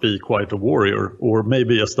must be quite a warrior, or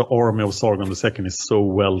maybe just the army of Sargon II is so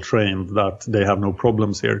well trained that they have no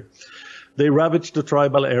problems here. They ravage the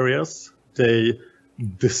tribal areas. They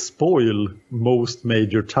despoil most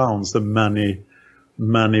major towns and many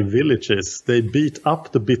villages. They beat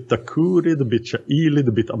up the Bitakuri, the Bitchaili,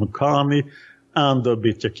 the Bitamukani, and the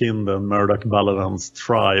Bityakinden, Merodach-Baladan's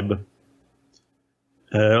tribe.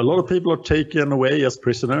 A lot of people are taken away as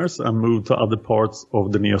prisoners and moved to other parts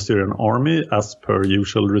of the Neo-Assyrian army as per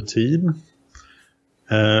usual routine.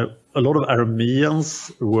 A lot of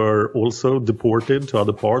Arameans were also deported to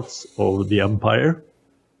other parts of the empire.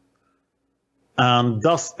 And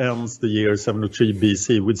thus ends the year 73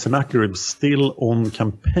 BC with Sennacherib still on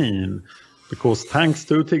campaign. Because thanks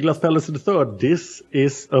to Tiglath-Pileser III, this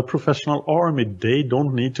is a professional army. They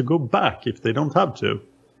don't need to go back if they don't have to.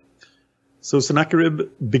 So Sennacherib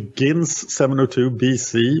begins 702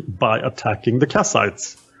 BC by attacking the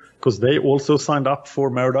Kassites. Because they also signed up for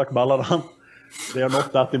Merodach-Baladan. They are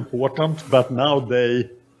not that important, but now they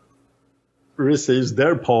receives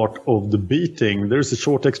their part of the beating. There's a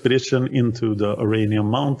short expedition into the Iranian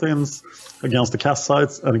mountains against the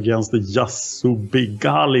Kassites and against the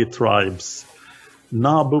Yasubigali tribes.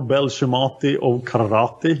 Nabu Bel-Shumati of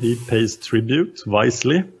Karati, he pays tribute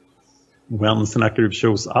wisely when Sennacherib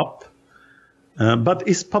shows up. But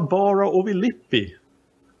Ispabara of Ilippi,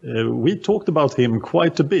 we talked about him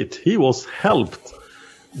quite a bit. He was helped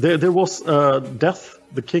There was death.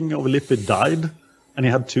 The king of Illipi died, and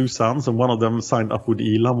he had 2 sons, and one of them signed up with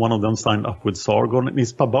Elam, one of them signed up with Sargon. And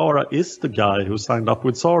Ispabara is the guy who signed up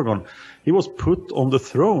with Sargon. He was put on the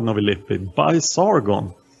throne of Illipi by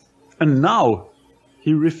Sargon, and now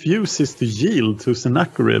he refuses to yield to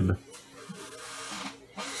Sennacherib.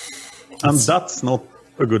 And that's not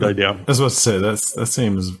a good idea. I was about to say, that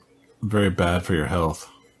seems very bad for your health.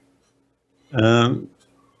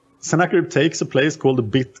 Sennacherib takes a place called the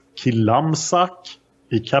Bit Kilamsak.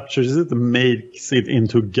 He captures it and makes it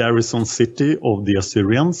into a garrison city of the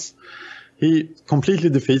Assyrians. He completely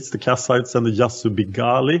defeats the Kassites and the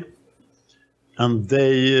Yasubigali.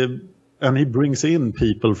 And he brings in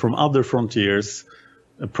people from other frontiers,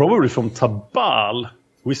 probably from Tabal.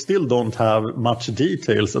 We still don't have much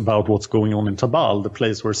details about what's going on in Tabal, the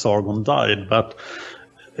place where Sargon died, but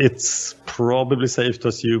it's probably safe to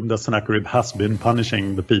assume that Sennacherib has been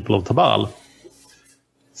punishing the people of Tabal.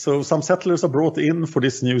 So some settlers are brought in for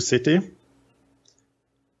this new city.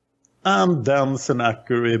 And then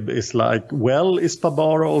Sennacherib is like, well,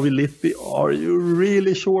 Ispabara of Illipi, are you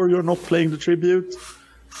really sure you're not paying the tribute?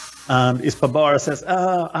 And Ispabara says,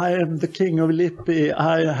 I am the king of Illipi.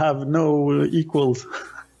 I have no equals.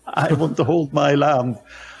 I want to hold my land.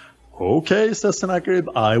 Okay, says Sennacherib,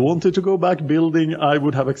 I wanted to go back building. I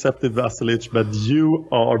would have accepted vassalage, but you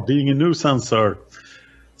are being a nuisance, sir.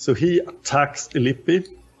 So he attacks Illipi,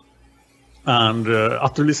 and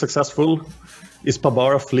utterly successful.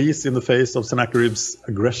 Ispabara flees in the face of Sennacherib's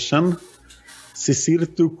aggression.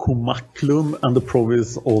 Sisirtu, Kumaklum, and the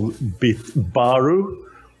province of Bitbaru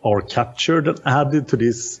are captured and added to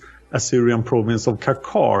this Assyrian province of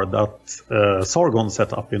Karkar that Sargon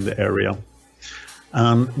set up in the area.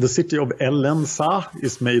 And the city of Elensa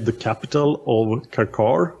is made the capital of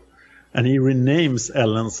Karkar, and he renames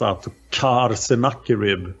Elensa to Kar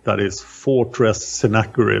Sennacherib, that is Fortress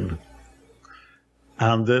Sennacherib.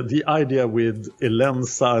 And the idea with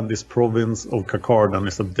Elensa and this province of Karkar then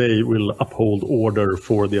is that they will uphold order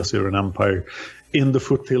for the Assyrian Empire in the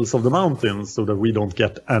foothills of the mountains so that we don't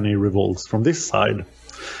get any revolts from this side.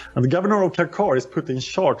 And the governor of Karkar is put in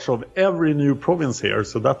charge of every new province here,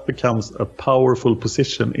 so that becomes a powerful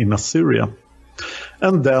position in Assyria.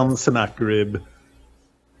 And then Sennacherib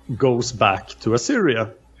goes back to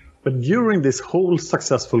Assyria. But during this whole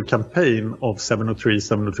successful campaign of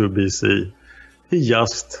 703-702 BC, he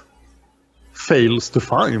just fails to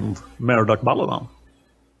find Merodach-Baladan.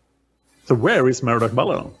 So where is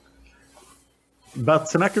Merodach-Baladan? But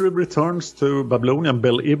Sennacherib returns to Babylonia, and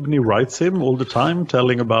Bel-Ibni writes him all the time,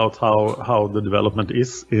 telling about how the development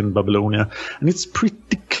is in Babylonia. And it's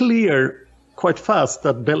pretty clear quite fast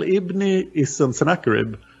that Bel-Ibni isn't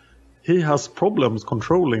Sennacherib. He has problems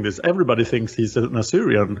controlling this. Everybody thinks he's an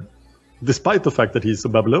Assyrian, despite the fact that he's a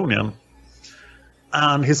Babylonian.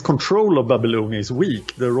 And his control of Babylonia is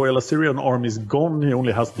weak. The Royal Assyrian army is gone. He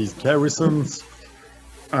only has these garrisons.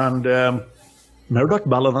 And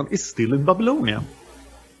Merodach-Baladan is still in Babylonia.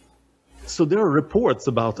 So there are reports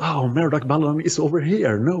about, Merodach-Baladan is over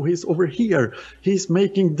here. No, he's over here. He's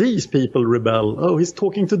making these people rebel. Oh, he's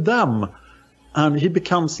talking to them. And he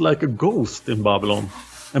becomes like a ghost in Babylon.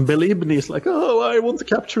 And Bel-Ibni is like, I want to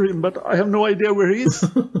capture him, but I have no idea where he is.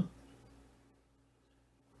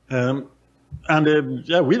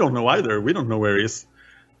 We don't know either. We don't know where he is.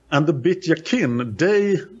 And the Bit Yakin,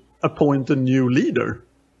 they appoint a new leader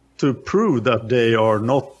to prove that they are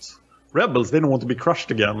not rebels. They don't want to be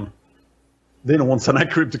crushed again. They don't want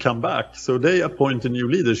Sennacherib to come back. So they appoint a new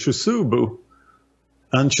leader, Shusubu.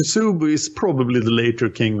 And Shusubu is probably the later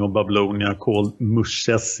king of Babylonia called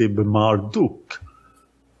Mushesib-Marduk.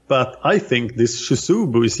 But I think this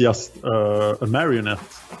Shusubu is just a marionette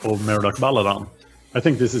of Merodach-Baladan. I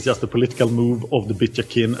think this is just a political move of the Bit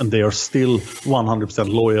Yakin, and they are still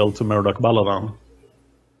 100% loyal to Merodach-Baladan.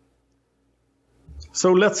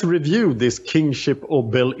 So let's review this kingship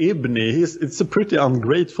of Bel-Ibni. It's a pretty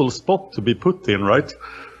ungrateful spot to be put in, right?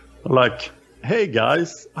 Like, hey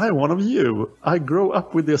guys, I'm one of you. I grow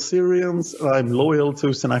up with the Assyrians. I'm loyal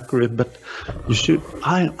to Sennacherib, but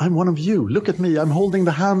I'm one of you. Look at me. I'm holding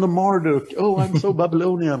the hand of Marduk. Oh, I'm so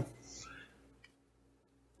Babylonian.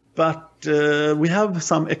 But we have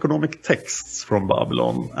some economic texts from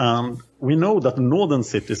Babylon, and we know that the northern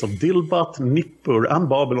cities of Dilbat, Nippur, and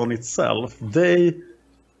Babylon itself, they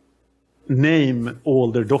name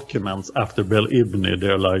all their documents after Bel-Ibni.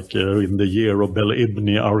 They're like, in the year of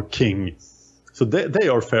Bel-Ibni, our king. So they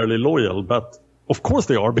are fairly loyal, but of course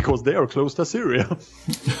they are, because they are close to Assyria.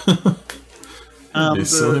 It'd be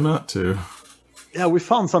silly not to. Yeah, we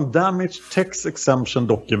found some damaged tax exemption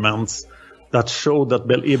documents that showed that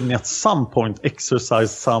Bel Ibni at some point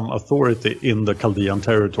exercised some authority in the Chaldean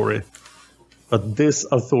territory. But this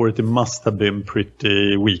authority must have been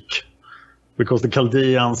pretty weak, because the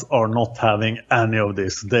Chaldeans are not having any of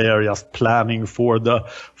this. They are just planning for the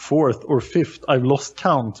 4th or 5th, I've lost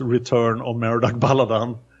count, return of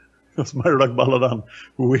Merodach-Baladan. Because Merodach-Baladan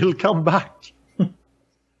will come back.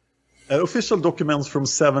 Official documents from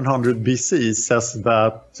 700 BC says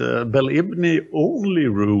that Bel Ibni only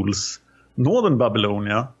rules northern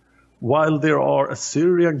Babylonia, while there are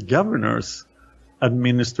Assyrian governors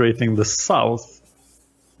administrating the south.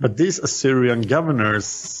 But these Assyrian governors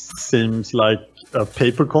seems like a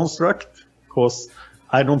paper construct, because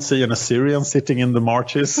I don't see an Assyrian sitting in the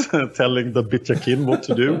marches telling the Bityakin what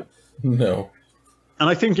to do. No. And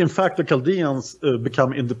I think, in fact, the Chaldeans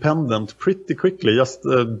become independent pretty quickly, just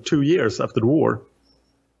 2 years after the war.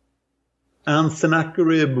 And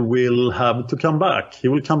Sennacherib will have to come back. He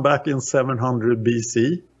will come back in 700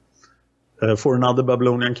 BC. For another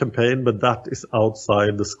Babylonian campaign, but that is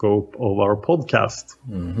outside the scope of our podcast.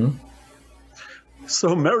 Mm-hmm.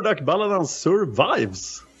 So Merodach-Baladan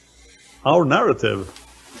survives our narrative.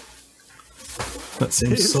 That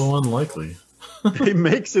seems so unlikely. He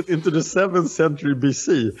makes it into the 7th century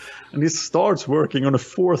BC, and he starts working on the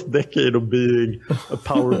 4th decade of being a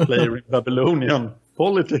power player in Babylonian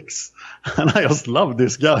politics. And I just love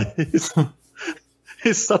this guy.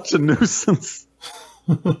 He's such a nuisance.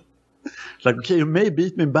 Like, okay, you may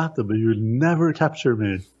beat me in battle, but you'll never capture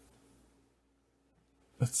me.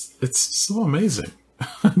 It's so amazing.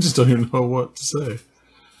 I just don't even know what to say.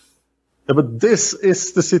 Yeah, but this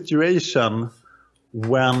is the situation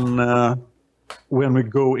when we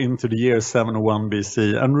go into the year 701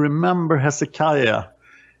 BC. And remember Hezekiah.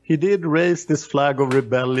 He did raise this flag of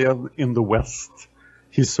rebellion in the west.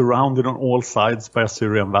 He's surrounded on all sides by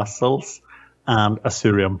Assyrian vassals and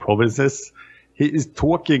Assyrian provinces. He is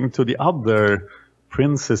talking to the other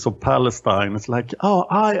princes of Palestine. It's like, oh,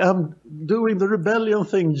 I am doing the rebellion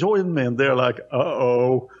thing, join me. And they're like,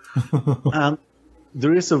 uh-oh. And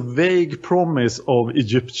there is a vague promise of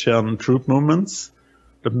Egyptian troop movements,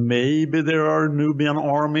 that maybe there are Nubian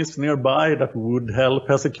armies nearby that would help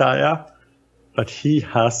Hezekiah. But he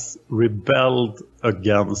has rebelled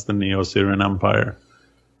against the Neo-Assyrian Empire.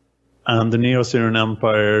 And the Neo-Assyrian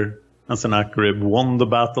Empire and Sennacherib won the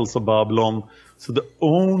battles of Babylon. So the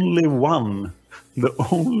only one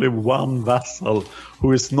vassal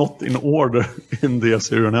who is not in order in the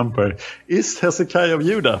Assyrian Empire is Hezekiah of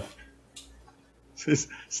Judah. He's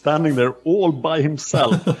standing there all by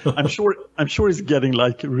himself. I'm sure he's getting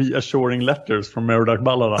like reassuring letters from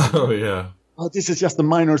Merodach-Baladan. Oh yeah. Oh, this is just a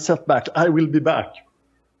minor setback. I will be back.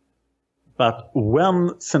 But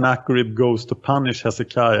when Sennacherib goes to punish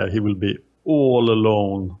Hezekiah, he will be all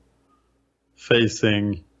alone,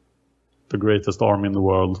 facing the greatest army in the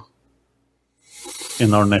world,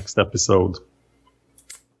 in our next episode.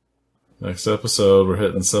 Next episode, we're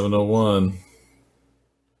hitting 701.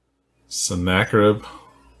 Sennacherib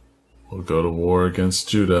will go to war against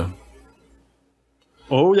Judah.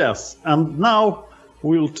 Oh, yes. And now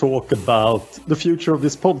we'll talk about the future of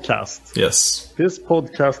this podcast. Yes. This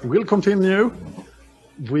podcast will continue.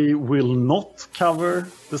 We will not cover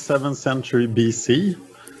the 7th century BC,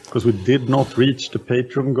 because we did not reach the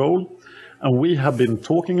Patreon goal. And we have been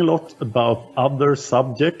talking a lot about other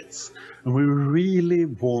subjects, and we really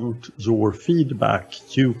want your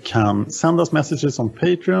feedback. You can send us messages on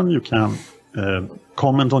Patreon, you can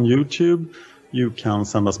comment on YouTube, you can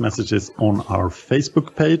send us messages on our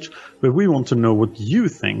Facebook page, but we want to know what you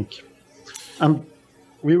think. And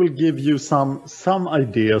we will give you some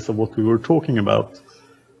ideas of what we were talking about.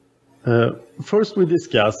 First, we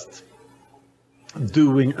discussed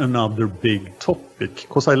doing another big topic,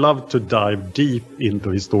 because I love to dive deep into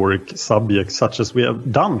historic subjects such as we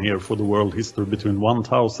have done here for the world history between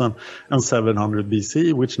 1000 and 700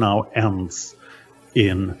 BC, which now ends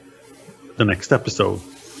in the next episode.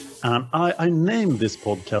 And I named this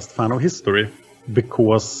podcast Fan of History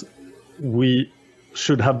because we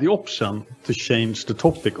should have the option to change the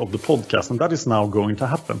topic of the podcast, and that is now going to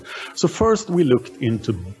happen. So first we looked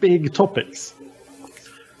into big topics.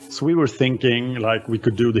 So we were thinking like we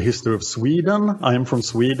could do the history of Sweden. I am from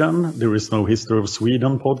Sweden. There is no history of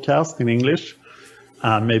Sweden podcast in English.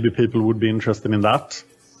 Maybe people would be interested in that.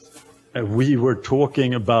 We were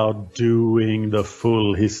talking about doing the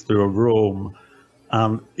full history of Rome.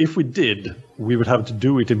 And if we did, we would have to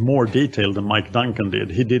do it in more detail than Mike Duncan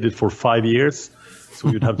did. He did it for 5 years, so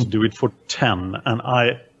we would have to do it for 10. And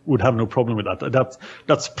I would have no problem with that.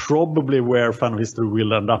 That's probably where Fan of History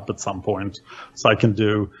will end up at some point. So I can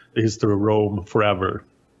do the history of Rome forever.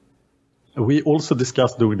 We also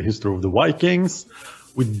discussed doing the history of the Vikings.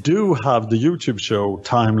 We do have the YouTube show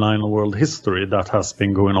Timeline of World History that has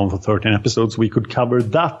been going on for 13 episodes. We could cover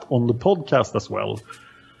that on the podcast as well.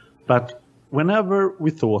 But whenever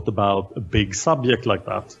we thought about a big subject like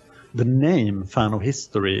that, the name Fan of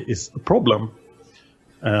History is a problem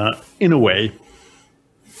in a way.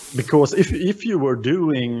 Because if you were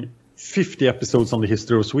doing 50 episodes on the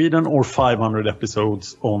history of Sweden or 500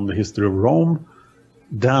 episodes on the history of Rome,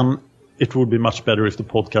 then it would be much better if the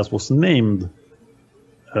podcast was named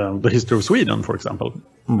the history of Sweden, for example.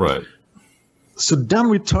 Right. So then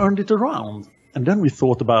we turned it around. And then we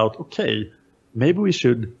thought about, okay, maybe we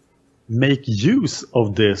should make use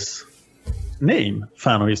of this name,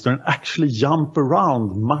 Fan of History, and actually jump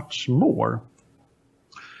around much more.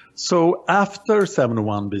 So after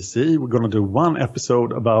 701 BC, we're going to do one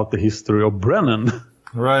episode about the history of Brennan.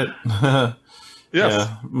 Right. Yes.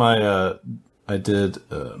 Yeah, I did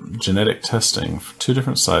genetic testing for 2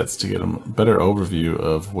 different sites to get a better overview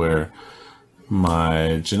of where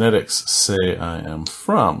my genetics say I am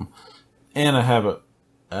from. And I have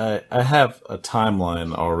a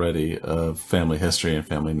timeline already of family history and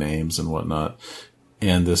family names and whatnot.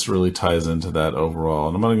 And this really ties into that overall.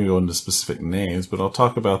 And I'm not going to go into specific names, but I'll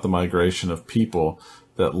talk about the migration of people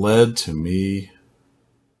that led to me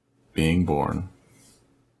being born.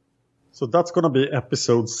 So that's going to be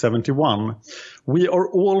episode 71. We are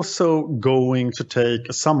also going to take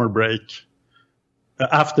a summer break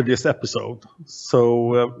after this episode.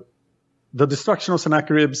 So the Destruction of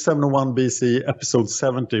Sennacherib, 701 BC, episode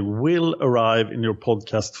 70, will arrive in your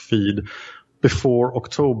podcast feed before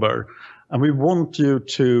October. And we want you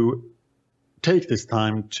to take this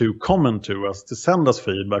time to comment to us, to send us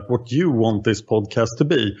feedback, what you want this podcast to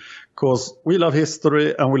be. Because we love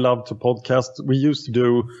history and we love to podcast. We used to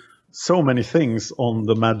do so many things on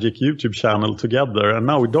the Magic YouTube channel together, and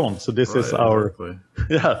now we don't. So this is our, exactly.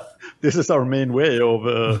 This is our main way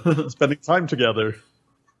of spending time together.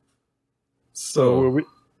 So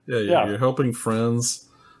you're helping friends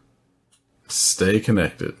stay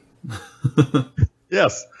connected.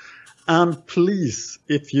 Yes. And please,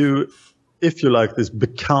 if you like this,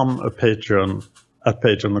 become a patron at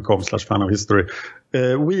patreon.com/fanofhistory.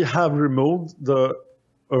 We have removed the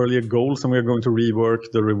earlier goals and we are going to rework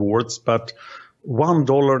the rewards, but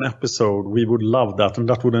 $1 an episode, we would love that. And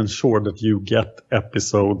that would ensure that you get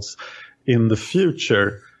episodes in the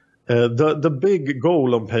future. The big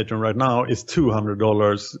goal on Patreon right now is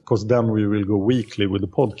 $200 because then we will go weekly with the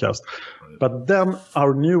podcast. But then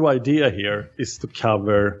our new idea here is to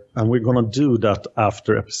cover, and we're going to do that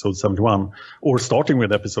after episode 71, or starting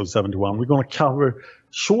with episode 71, we're going to cover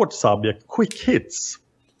short subject, quick hits.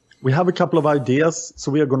 We have a couple of ideas,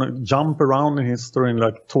 so we are going to jump around in history and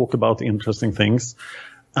talk about interesting things.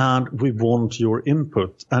 And we want your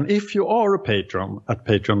input. And if you are a patron at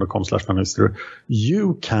patreon.com/fanhistory,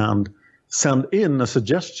 you can send in a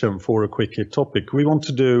suggestion for a quick hit topic. We want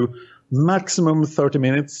to do maximum 30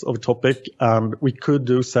 minutes of topic, and we could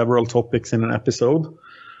do several topics in an episode.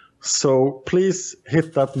 So please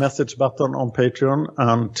hit that message button on Patreon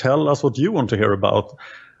and tell us what you want to hear about.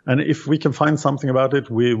 And if we can find something about it,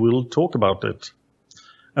 we will talk about it.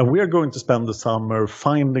 And we are going to spend the summer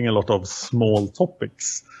finding a lot of small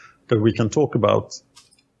topics that we can talk about.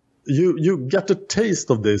 You get a taste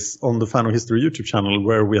of this on the Fan of History YouTube channel,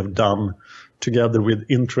 where we have done, together with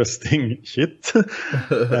interesting shit,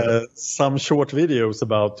 some short videos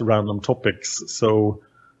about random topics. So,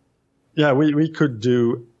 yeah, we could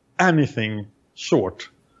do anything short.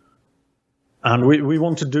 And we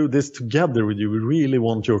want to do this together with you. We really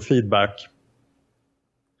want your feedback.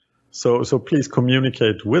 So please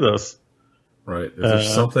communicate with us. Right. If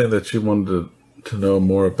there's something that you wanted to know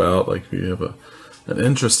more about, like if you have an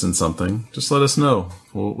interest in something, just let us know.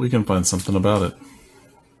 Well, we can find something about it.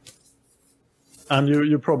 And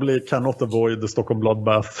you probably cannot avoid the Stockholm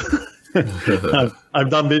bloodbath. I've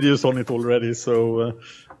done videos on it already, so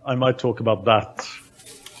I might talk about that.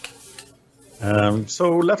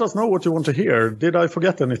 So let us know what you want to hear. Did I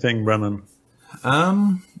forget anything, Brennan?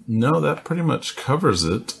 No, that pretty much covers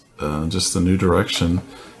it. Just the new direction.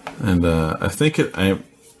 And I think I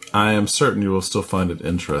am certain you will still find it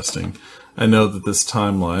interesting. I know that this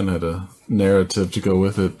timeline had a narrative to go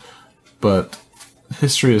with it, but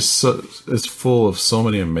history is full of so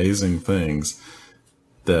many amazing things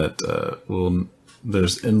that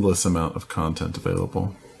there's endless amount of content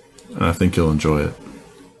available, and I think you'll enjoy it.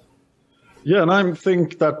 Yeah, and I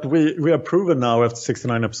think that we have proven now after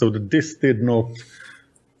 69 episodes that this did not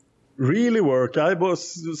really work. I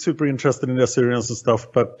was super interested in the Assyrians and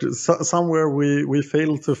stuff, but somewhere we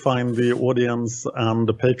failed to find the audience and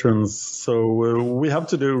the patrons. So we have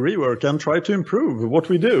to do rework and try to improve what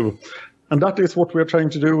we do. And that is what we're trying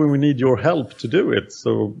to do, and we need your help to do it.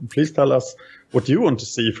 So please tell us what you want to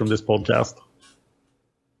see from this podcast.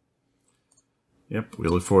 Yep, we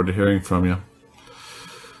look forward to hearing from you.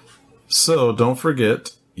 So don't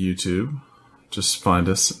forget YouTube. Just find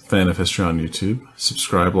us, Fan of History on YouTube.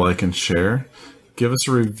 Subscribe, like, and share. Give us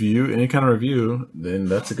a review, any kind of review, then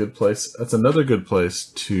that's a good place. That's another good place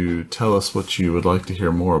to tell us what you would like to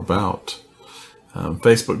hear more about.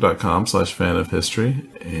 Facebook.com/Fan of History.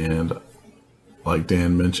 And like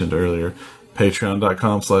Dan mentioned earlier,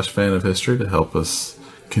 Patreon.com/Fan of History to help us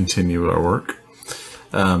continue our work.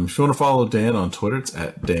 If you want to follow Dan on Twitter, it's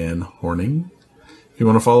at Dan Horning. If you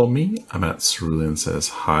want to follow me, I'm at Cerulean Says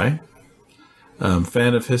Hi.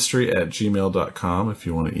 fanofhistory@gmail.com if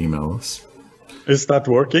you want to email us. Is that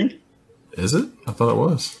working? Is it? I thought it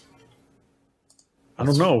was. I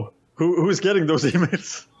don't know. Who is getting those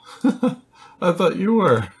emails? I thought you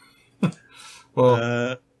were.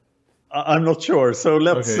 Well, I'm not sure. So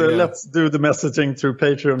let's do the messaging through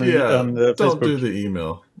Patreon and Facebook. Don't do the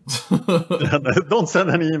email. Don't send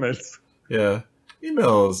any emails. Yeah.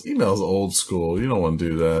 Email's old school. You don't want to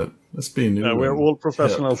do that. Let's be new. Yeah, we're all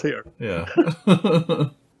professionals here. Yeah.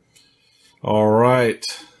 All right.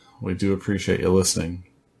 We do appreciate you listening.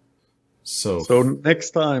 So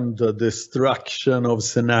next time, the destruction of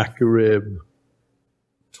Sennacherib.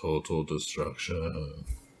 Total destruction.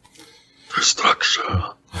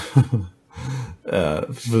 Destruction. For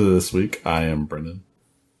this week, I am Brennan.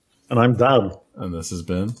 And I'm Dan. And this has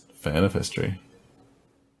been Fan of History.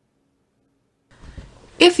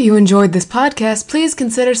 If you enjoyed this podcast, please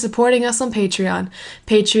consider supporting us on Patreon.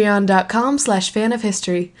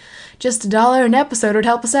 Patreon.com/fanofhistory. Just $1 an episode would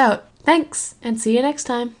help us out. Thanks, and see you next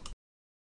time.